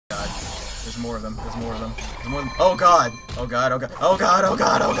There's more of them. There's more of them. There's more of them. Oh god! Oh god! Oh god! Oh god! Oh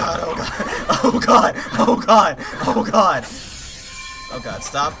god! Oh god! Oh god! Oh god! Oh god! Oh god! Oh god!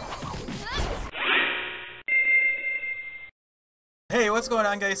 Stop! Hey, what's going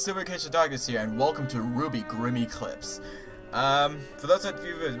on, guys? Silver Kitchen Darkness here, and welcome to RWBY Grimm Eclipse. For those of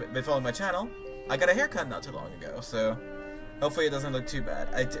you who've been following my channel, I got a haircut not too long ago, so hopefully it doesn't look too bad.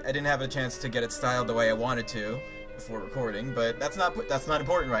 I didn't have a chance to get it styled the way I wanted to before recording, but that's not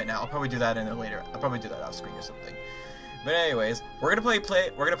important right now. I'll probably do that in a later. I'll probably do that off screen or something. But anyways, we're gonna play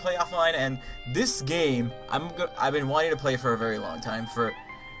offline, and this game I've been wanting to play for a very long time.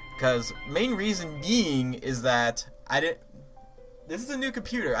 Because main reason being is that this is a new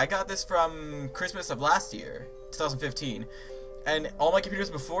computer. I got this from Christmas of last year, 2015, and all my computers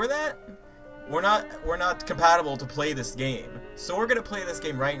before that were not compatible to play this game. So we're gonna play this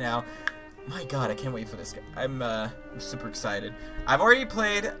game right now. My god, I can't wait for this game. I'm super excited. I've already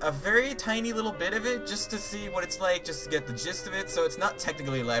played a very tiny little bit of it just to see what it's like, just to get the gist of it. So it's not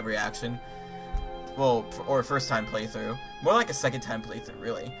technically a live reaction. Well, or a first time playthrough. More like a second time playthrough,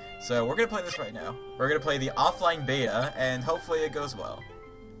 really. So we're gonna play this right now. We're gonna play the offline beta, and hopefully it goes well.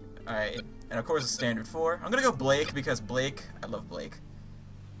 Alright, and of course a standard 4. I'm gonna go Blake, because Blake, I love Blake.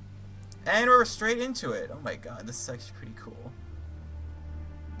 And we're straight into it. Oh my god, this is actually pretty cool.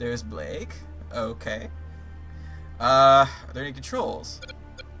 There's Blake. Okay. Are there any controls?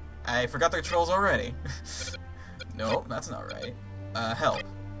 I forgot the controls already. Nope, that's not right. Help.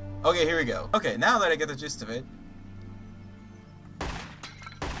 Okay, here we go. Okay, now that I get the gist of it.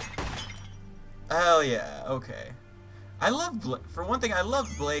 Hell yeah, okay. For one thing, I love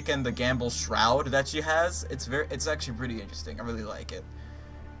Blake and the gamble shroud that she has. It's actually pretty interesting. I really like it.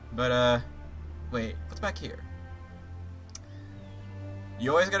 But wait, what's back here? You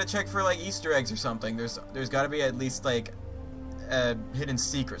always gotta check for like Easter eggs or something. There's gotta be at least like hidden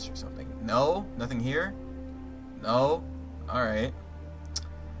secrets or something. No, nothing here. No. All right.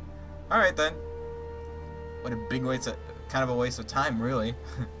 All right then. What a big waste of, kind of a waste of time, really.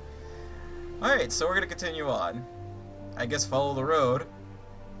 All right, so we're gonna continue on. I guess follow the road.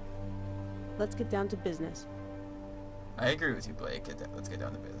 Let's get down to business. I agree with you, Blake. Let's get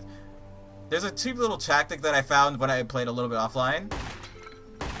down to business. There's a cheap little tactic that I found when I played a little bit offline.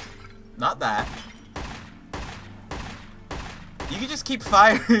 Not that. You can just keep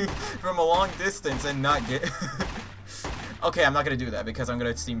firing from a long distance and not get... Okay, I'm not gonna do that because I'm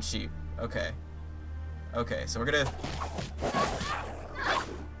gonna seem cheap. Okay. Okay, so we're gonna...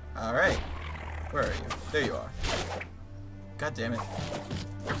 Alright. Where are you? There you are. God damn it.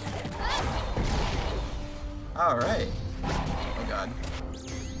 Alright. Oh god.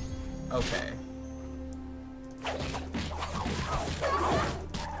 Okay.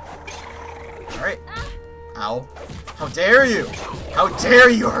 Alright. Ow. How dare you! How dare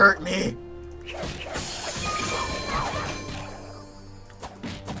you hurt me!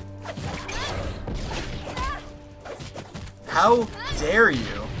 How dare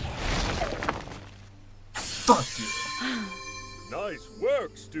you! Fuck you! Nice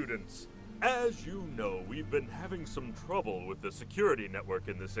work, students! As you know, we've been having some trouble with the security network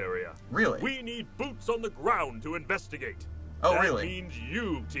in this area. Really? We need boots on the ground to investigate. Oh, that really? That means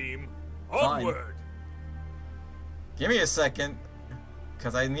you, team. Fine. Onward! Give me a second,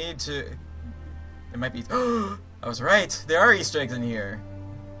 because I need to... There might be... I was right! There are Easter eggs in here!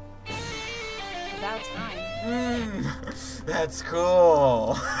 About time. That's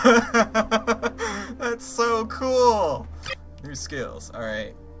cool! That's so cool! New skills,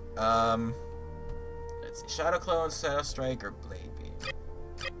 alright. Let's see. Shadow Clone, Shadow Strike, or Blade Beam.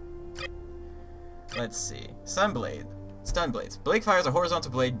 Let's see. Sunblade. Stun Blades. Blake fires a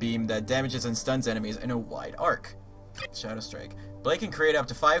horizontal blade beam that damages and stuns enemies in a wide arc. Shadow Strike. Blake can create up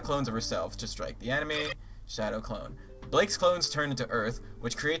to 5 clones of herself to strike the enemy. Shadow Clone. Blake's clones turn into earth,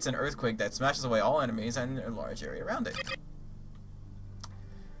 which creates an earthquake that smashes away all enemies and a large area around it.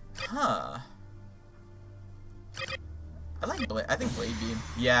 Huh. I like Blade. I think Blade Beam.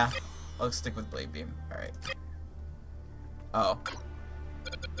 Yeah, I'll stick with Blade Beam. All right. Oh.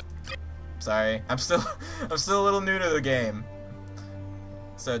 Sorry, I'm still a little new to the game.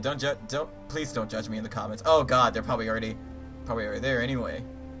 So please don't judge me in the comments. Oh god, they're probably already there anyway.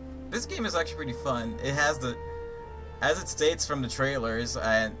 This game is actually pretty fun. It has as it states from the trailers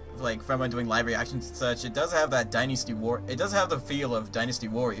and like from doing live reactions and such, it does have that it does have the feel of Dynasty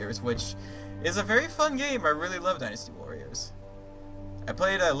Warriors, which is a very fun game. I really love Dynasty Warriors. I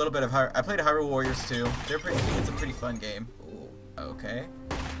played a little bit of Hyrule Warriors too. It's a pretty fun game. Ooh, okay.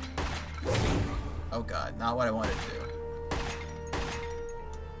 Oh god, not what I wanted to do.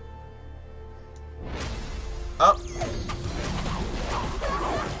 Oh!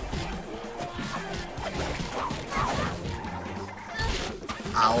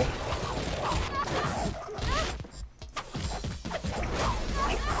 Ow.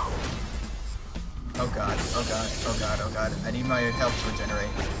 Oh god, oh god, oh god, oh god. I need my health to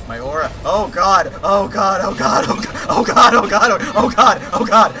regenerate. My aura. Oh god, oh god, oh god, oh god, oh god, oh god, oh god, oh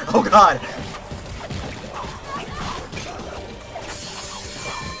god, oh god.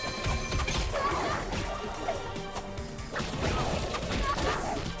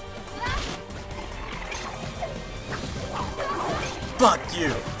 Fuck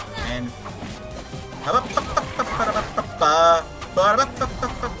you. And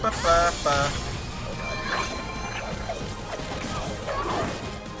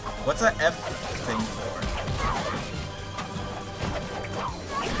what's that F thing for?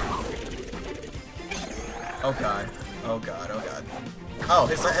 Oh god. Oh god, oh god. Oh,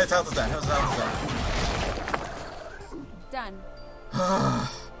 his health is down. His health is Done. down.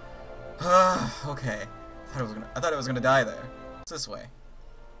 Okay. I thought I was gonna die there. It's this way.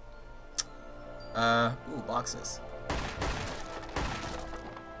 Ooh, boxes.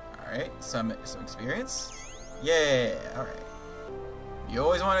 Alright, some experience. Yeah, alright. You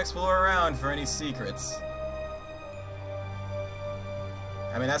always want to explore around for any secrets.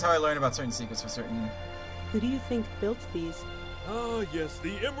 I mean, that's how I learned about certain secrets for certain... Who do you think built these? Ah, yes,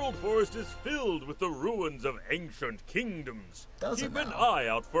 the Emerald Forest is filled with the ruins of ancient kingdoms. Keep an eye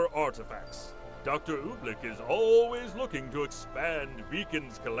out for artifacts. Dr. Oobleck is always looking to expand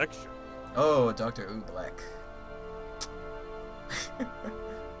Beacon's collection. Oh, Dr. Oobleck.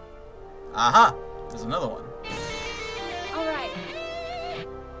 Aha! There's another one. Alright.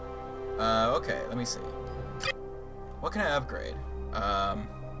 Okay, let me see. What can I upgrade?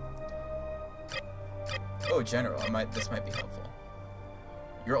 Oh, General. This might be helpful.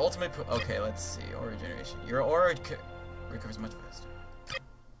 Your ultimate... Okay, let's see. Aura regeneration. Your aura recovers much faster.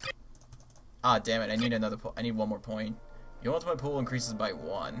 Ah, damn it. I need another I need one more point. Your ultimate pool increases by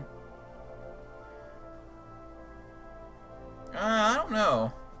 1. I don't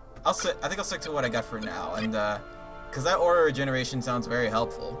know. I think I'll stick to what I got for now, and because that aura regeneration sounds very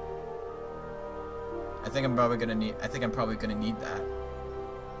helpful. I think I'm probably gonna need that.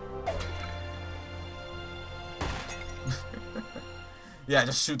 Yeah,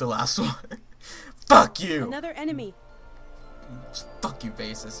 just shoot the last one. Fuck you. Another enemy. Just fuck you,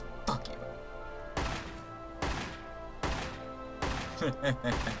 Basis. Fuck you.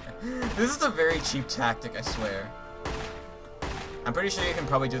 This is a very cheap tactic, I swear. I'm pretty sure you can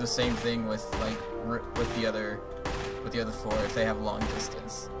probably do the same thing with with the other 4 if they have long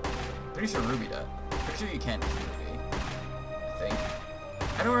distance. Pretty sure RWBY does. Pretty sure you can with RWBY. I think.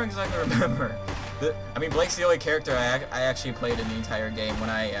 I don't exactly remember. I mean, Blake's the only character I actually played in the entire game when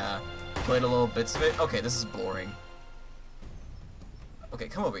I played a little bits of it. Okay, this is boring. Okay,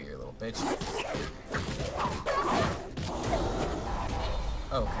 come over here, little bitch.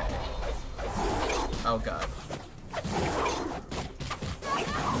 Okay. Oh god.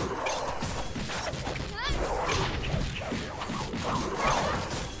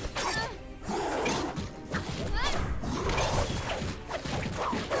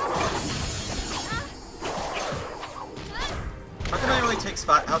 How come it only takes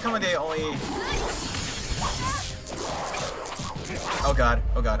 5? How come they only... Oh god,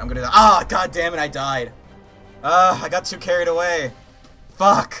 I'm gonna die. Ah, god damn it, I died. I got too carried away.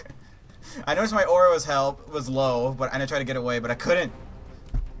 Fuck. I noticed my aura was low, and I tried to get away, but I couldn't.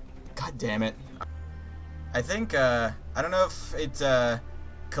 God damn it. I think, I don't know if it,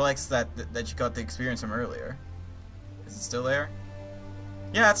 collects that you got the experience from earlier. Is it still there?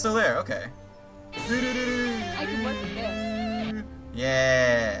 Yeah, it's still there, okay. I can work with this.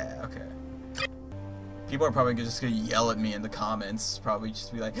 Yeah, okay. People are probably just gonna yell at me in the comments, probably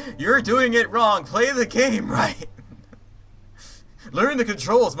just be like, "You're doing it wrong, play the game right! Learn the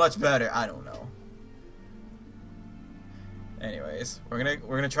controls much better." I don't know. Anyways, we're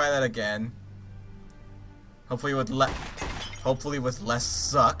gonna try that again. Hopefully with less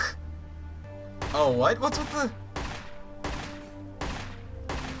suck. Oh, what? What's with the...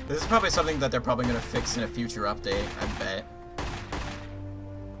 This is probably something that they're probably gonna fix in a future update, I bet.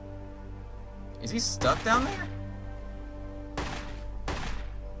 Is he stuck down there?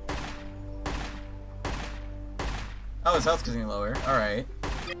 Oh, his health's getting lower. Alright.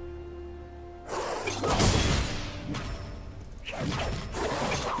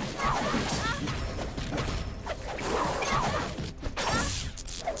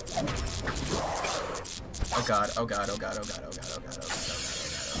 Oh god, oh god, oh god, oh god, oh god, oh god, oh god, oh god, oh god, oh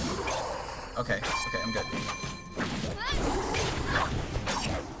god. Okay, I'm good.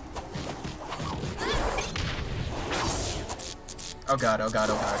 Oh god, oh god,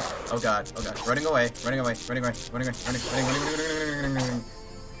 oh god, oh god, oh god. Running away.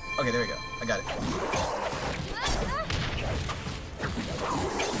 Okay, there we go. I got it.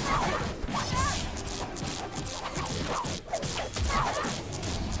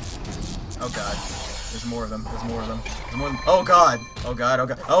 Oh god. There's more of them. There's more of them. There's more of them. Oh god! Oh god, oh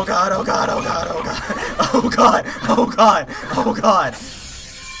god. Oh god, oh god, oh god, oh god. Oh god! Oh god! Oh god!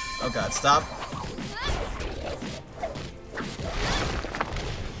 Oh god, stop.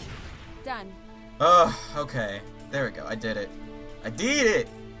 Done. Oh, okay. There we go. I did it. I did it!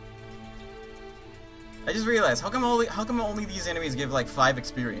 I just realized, how come only these enemies give like 5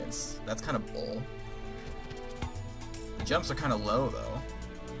 experience? That's kind of bull. The jumps are kind of low though.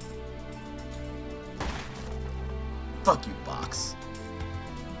 Fuck you, box.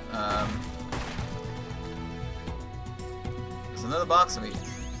 There's another box of me.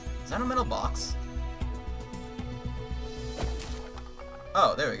 Is that a metal box?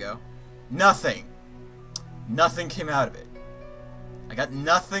 Oh, there we go. Nothing! Nothing came out of it. I got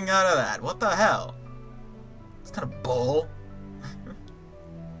nothing out of that. What the hell? It's kind of bull.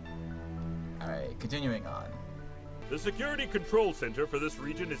 Alright, continuing on. The security control center for this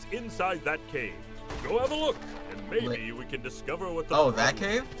region is inside that cave. Go have a look, and maybe we can discover what the Oh, that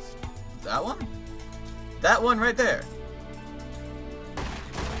cave? That one? That one right there.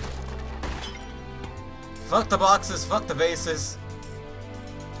 Fuck the boxes, fuck the vases.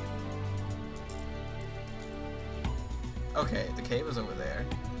 Okay, the cave is over there.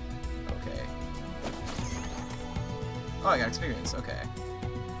 Okay. Oh, I got experience, okay.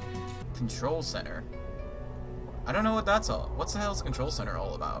 Control center. I don't know what that's all. What's the hell is the control center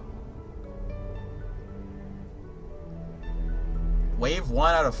all about? Wave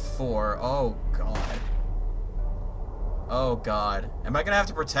 1 out of 4. Oh god. Oh god. Am I gonna have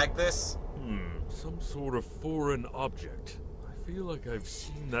to protect this? Some sort of foreign object. I feel like I've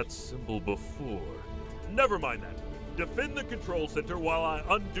seen that symbol before. Never mind that. Defend the control center while I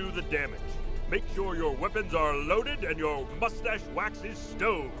undo the damage. Make sure your weapons are loaded and your mustache wax is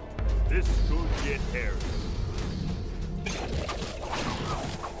stowed. This could get hairy.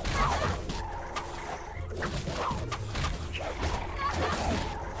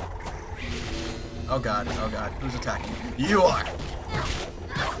 Oh god, who's attacking? You are!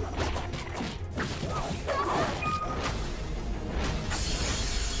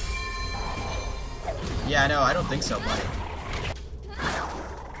 Yeah, no, I don't think so, buddy.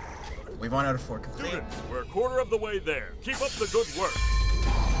 We've 1 out of 4 complete. Students, we're a quarter of the way there. Keep up the good work.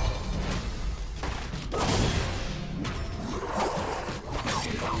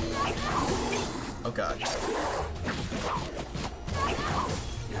 Oh god.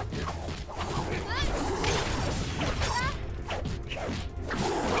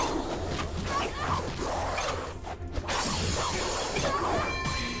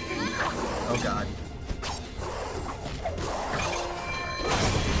 Oh god.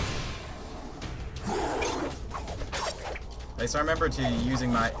 At least I remember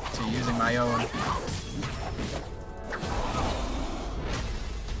using my own.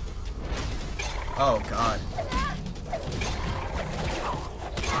 Oh god.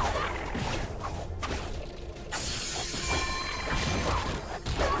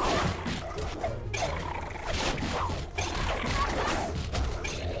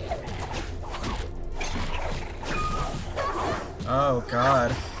 Oh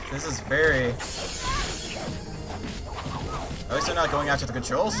god. This is very... At least they're not going after the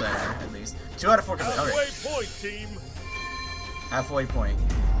control center, at least. 2 out of 4 complete. Okay. Halfway point, team. Halfway point.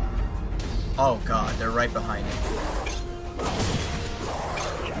 Oh god, they're right behind me.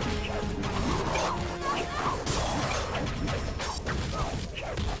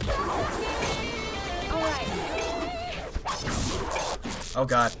 Oh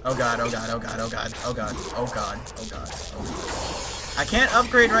god, oh god, oh god, oh god, oh god, oh god, oh god, oh god, oh god. I can't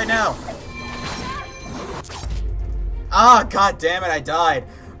upgrade right now! Ah, god damn it, I died!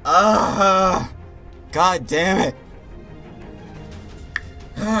 God damn it!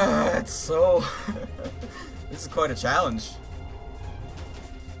 It's so... This is quite a challenge.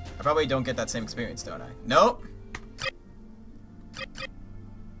 I probably don't get that same experience, don't I? Nope!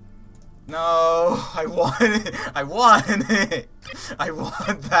 No, I want it! I want it! I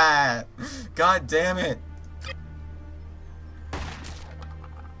want that! God damn it!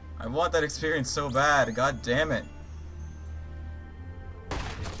 I want that experience so bad, god damn it.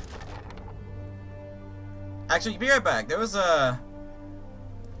 Actually, be right back. There was a...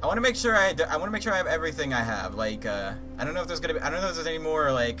 I want to make sure I want to make sure I have everything I have. Like, I don't know if there's gonna be... I don't know if there's any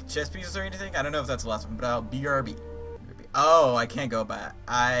more, like, chest pieces or anything. I don't know if that's the last one, but I'll... BRB. Oh, I can't go back.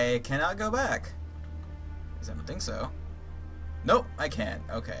 I cannot go back. I don't think so. Nope, I can't.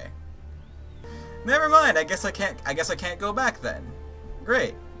 Okay. Never mind. I guess I can't go back then.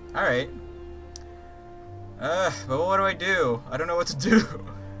 Great. Alright. But what do I do? I don't know what to do.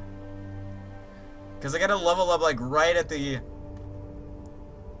 Because I gotta level up, like, right at the...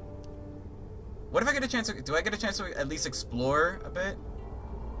 What if I get a chance to... Do I get a chance to at least explore a bit?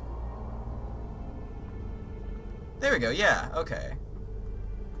 There we go, yeah, okay.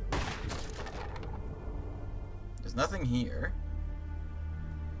 There's nothing here.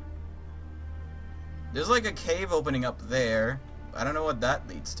 There's like a cave opening up there. I don't know what that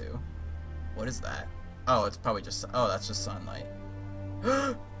leads to. What is that? Oh, it's probably just... Oh, that's just sunlight.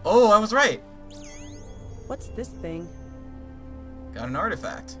 Oh, I was right! What's this thing? Got an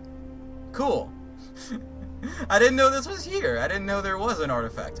artifact. Cool. I didn't know this was here. I didn't know there was an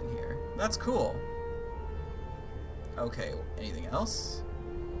artifact in here. That's cool. Okay, anything else?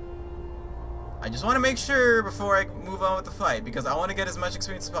 I just want to make sure before I move on with the fight, because I want to get as much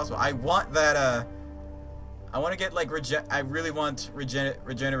experience as possible. I want that, I want to get, like, I really want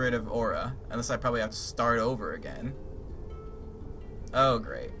regenerative aura. Unless I probably have to start over again. Oh,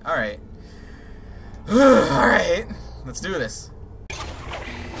 great. Alright. Alright. Let's do this.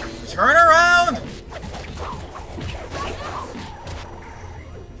 Turn around!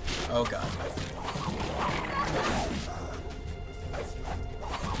 Oh, God.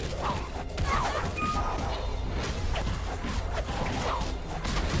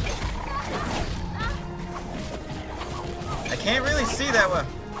 I can't really see that well.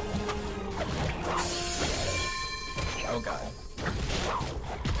 Oh God.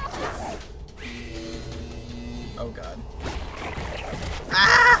 Oh God.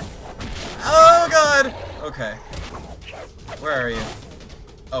 Ah! Oh God! Okay. Where are you?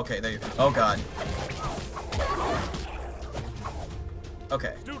 Okay, there you go. Oh God.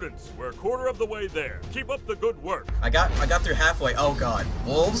 Okay. Students, we're a quarter of the way there. Keep up the good work. I got through halfway. Oh God.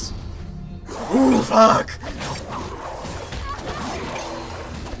 Wolves? Ooh, fuck!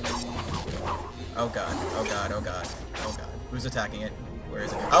 Oh God, oh God, oh God, oh God. Who's attacking it? Where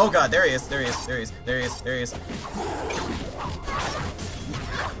is it? Oh God, there he is, there he is, there he is, there he is, there he is.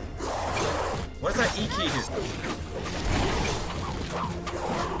 What does that E key do?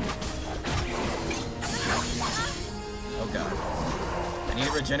 Oh God. I need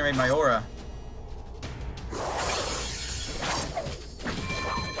to regenerate my aura.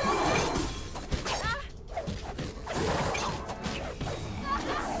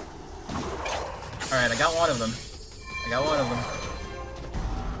 Alright, I got one of them. I got one of them.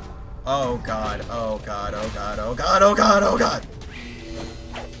 Oh God, oh God, oh God, oh God, oh God, oh God!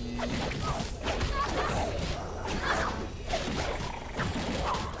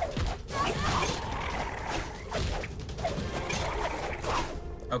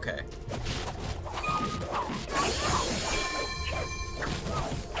 Okay.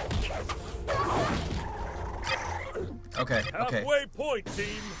 Okay, okay. Halfway point,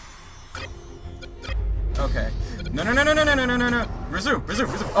 team. Okay. No, no, no, no, no, no, no, no, no, no. Resume,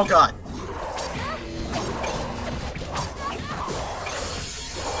 resume, resume. Oh God.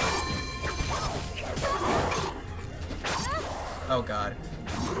 Oh God.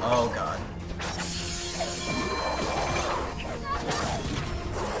 Oh God.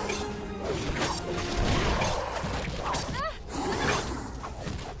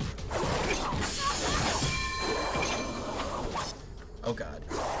 Oh God.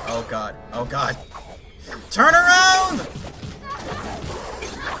 Oh God. Oh God. Turn around!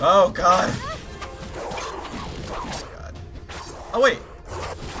 Oh God. Oh God. Oh wait.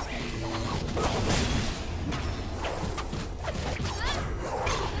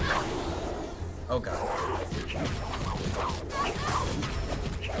 Oh God.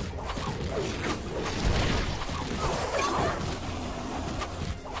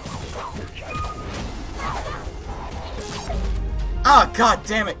 Ah, oh, God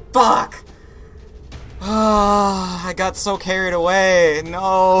damn it. Fuck! Ah, I got so carried away. No.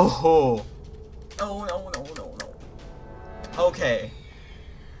 Oh, no, no, no, no. Okay.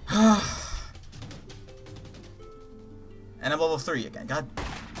 And I'm level 3 again. God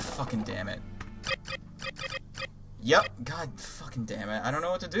fucking damn it. Yep. God fucking damn it. I don't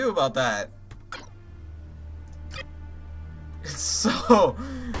know what to do about that. It's so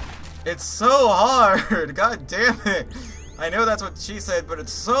hard. God damn it. I know that's what she said, but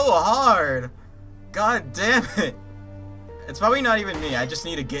it's so hard. God damn it. It's probably not even me. I just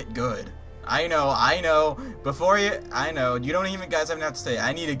need to get good. I know. Before you, I know. You don't even guys have to say.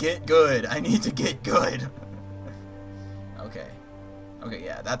 I need to get good. I need to get good. Okay. Okay,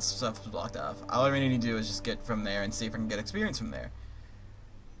 yeah, that stuff's blocked off. All I really need to do is just get from there and see if I can get experience from there.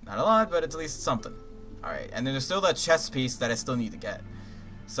 Not a lot, but it's at least something. Alright, and then there's still that chest piece that I still need to get.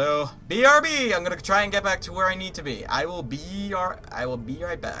 So, BRB! I'm gonna try and get back to where I need to be. I will be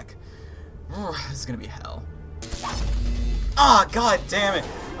right back. This is gonna be hell. Ah, god damn it!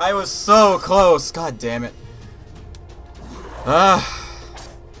 I was so close. God damn it.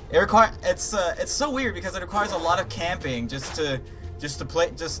 It's so weird because it requires a lot of camping just to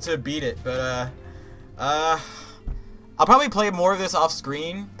beat it. But I'll probably play more of this off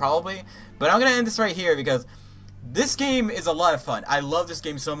screen, probably. But I'm gonna end this right here because this game is a lot of fun. I love this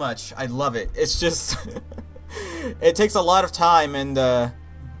game so much. I love it. It's just it takes a lot of time and you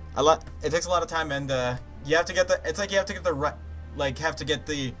have to get the, it's like you have to get the right, like have to get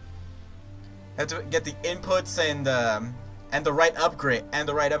the inputs and the right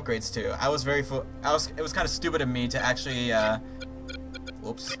upgrades too. It was kind of stupid of me to actually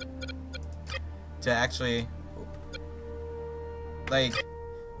like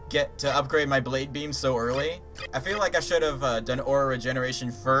get to upgrade my blade beam so early. I feel like I should have done aura regeneration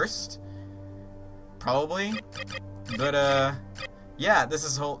first, probably. But yeah, this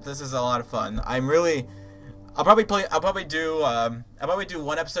is a lot of fun. I'll probably do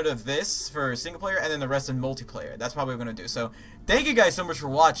one episode of this for single player and then the rest in multiplayer. That's probably what I'm gonna do. So thank you guys so much for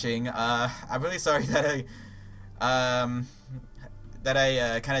watching. I'm really sorry that I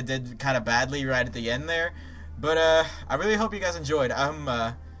kind of did kind of badly right at the end there, but I really hope you guys enjoyed.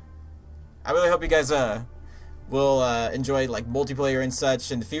 I really hope you guys will enjoy like multiplayer and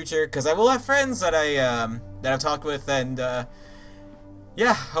such in the future, because I will have friends that I've talked with, and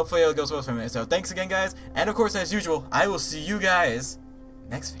yeah, hopefully it goes well for me. So thanks again, guys, and of course, as usual, I will see you guys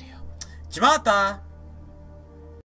next video. Jimata!